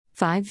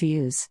5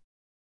 views.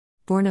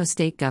 Borno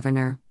State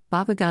Governor,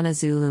 Babagana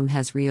Zulum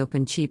has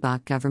reopened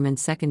Chibok Government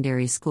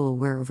Secondary School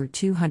where over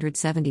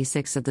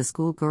 276 of the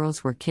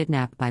schoolgirls were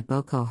kidnapped by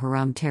Boko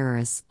Haram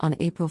terrorists on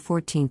April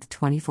 14,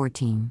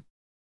 2014.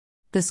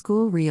 The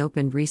school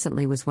reopened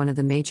recently was one of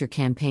the major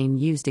campaigns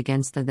used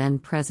against the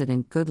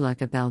then-President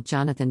Goodluck Ebele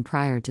Jonathan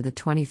prior to the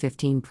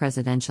 2015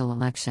 presidential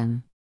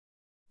election.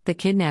 The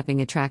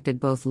kidnapping attracted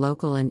both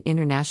local and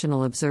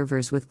international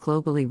observers with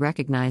globally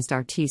recognized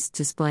artistes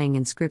displaying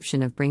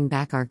inscription of "Bring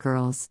Back Our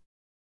Girls."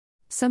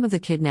 Some of the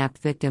kidnapped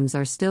victims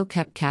are still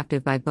kept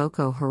captive by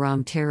Boko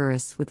Haram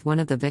terrorists, with one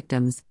of the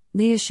victims,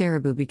 Leah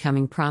Sharibu,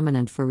 becoming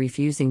prominent for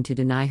refusing to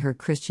deny her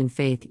Christian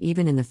faith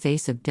even in the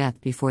face of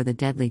death before the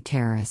deadly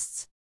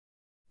terrorists.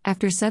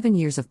 After 7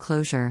 years of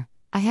closure,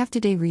 I have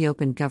today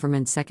reopened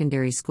Government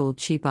Secondary School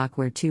Chibok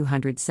where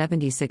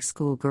 276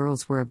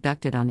 schoolgirls were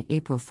abducted on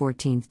April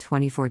 14,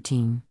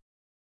 2014.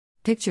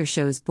 Picture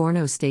shows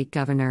Borno State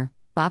Governor,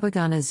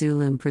 Babagana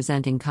Zulum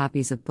presenting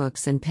copies of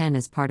books and pen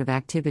as part of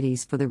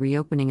activities for the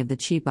reopening of the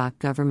Chibok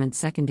Government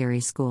Secondary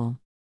School.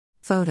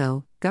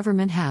 Photo,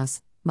 Government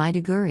House,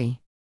 Maiduguri.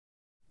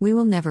 We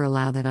will never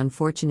allow that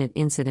unfortunate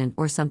incident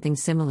or something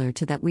similar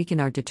to that weaken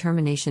our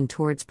determination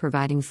towards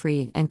providing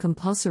free and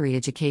compulsory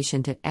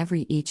education to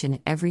each and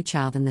every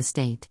child in the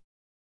state.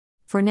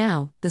 For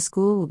now, the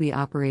school will be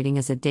operating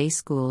as a day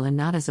school and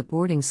not as a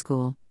boarding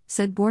school,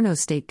 said Borno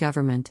State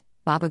Government,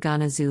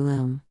 Babagana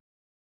Zulum.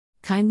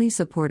 Kindly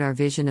support our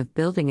vision of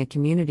building a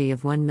community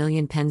of 1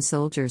 million pen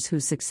soldiers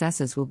whose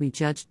successes will be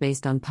judged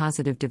based on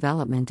positive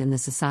development in the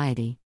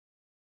society.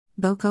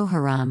 Boko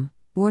Haram,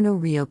 Borno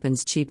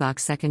reopens Chibok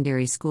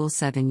Secondary School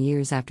 7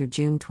 years after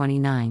June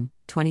 29,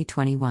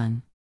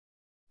 2021.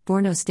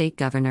 Borno State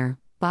Governor,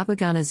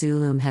 Babagana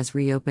Zulum has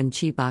reopened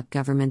Chibok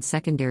Government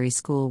Secondary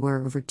School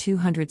where over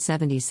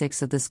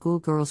 276 of the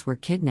schoolgirls were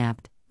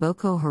kidnapped.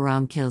 Boko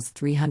Haram kills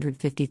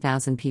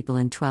 350,000 people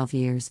in 12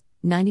 years,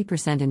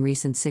 90% in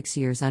recent 6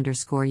 years.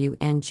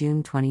 UN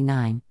June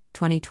 29,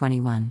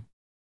 2021.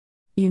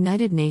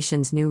 United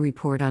Nations new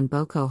report on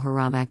Boko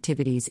Haram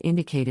activities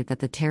indicated that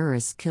the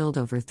terrorists killed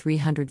over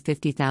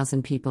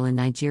 350,000 people in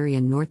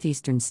Nigerian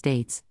northeastern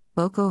states.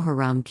 Boko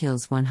Haram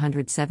kills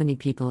 170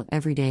 people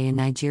every day in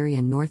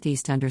Nigerian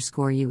northeast.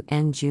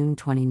 UN June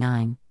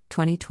 29,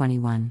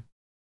 2021.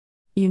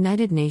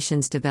 United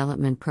Nations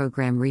Development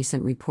Programme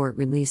recent report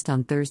released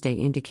on Thursday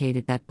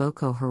indicated that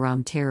Boko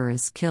Haram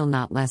terrorists kill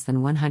not less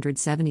than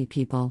 170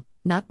 people.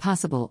 Not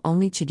possible.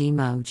 Only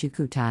Chidinma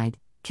Ojukwu died.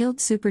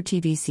 Killed. Super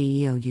TV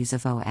CEO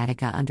Yusufo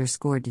Attica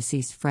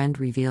deceased friend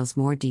reveals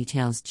more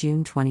details.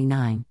 June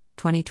 29,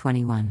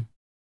 2021.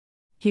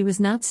 He was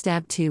not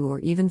stabbed 2 or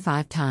even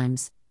 5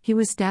 times, he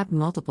was stabbed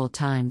multiple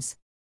times.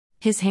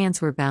 His hands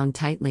were bound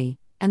tightly,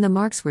 and the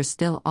marks were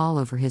still all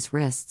over his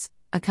wrists,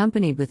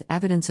 accompanied with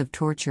evidence of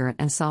torture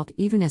and assault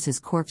even as his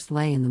corpse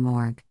lay in the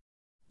morgue.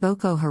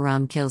 Boko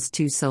Haram kills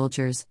 2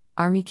 soldiers,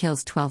 Army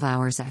kills 12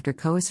 hours after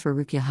Coas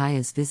Farouk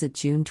Yahaya's visit.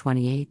 June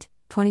 28,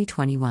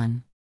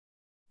 2021.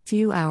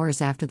 Few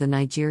hours after the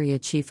Nigeria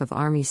Chief of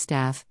Army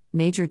Staff,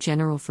 Major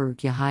General Farouk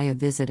Yahaya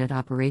visited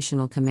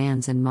operational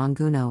commands in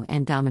Monguno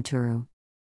and Damaturu.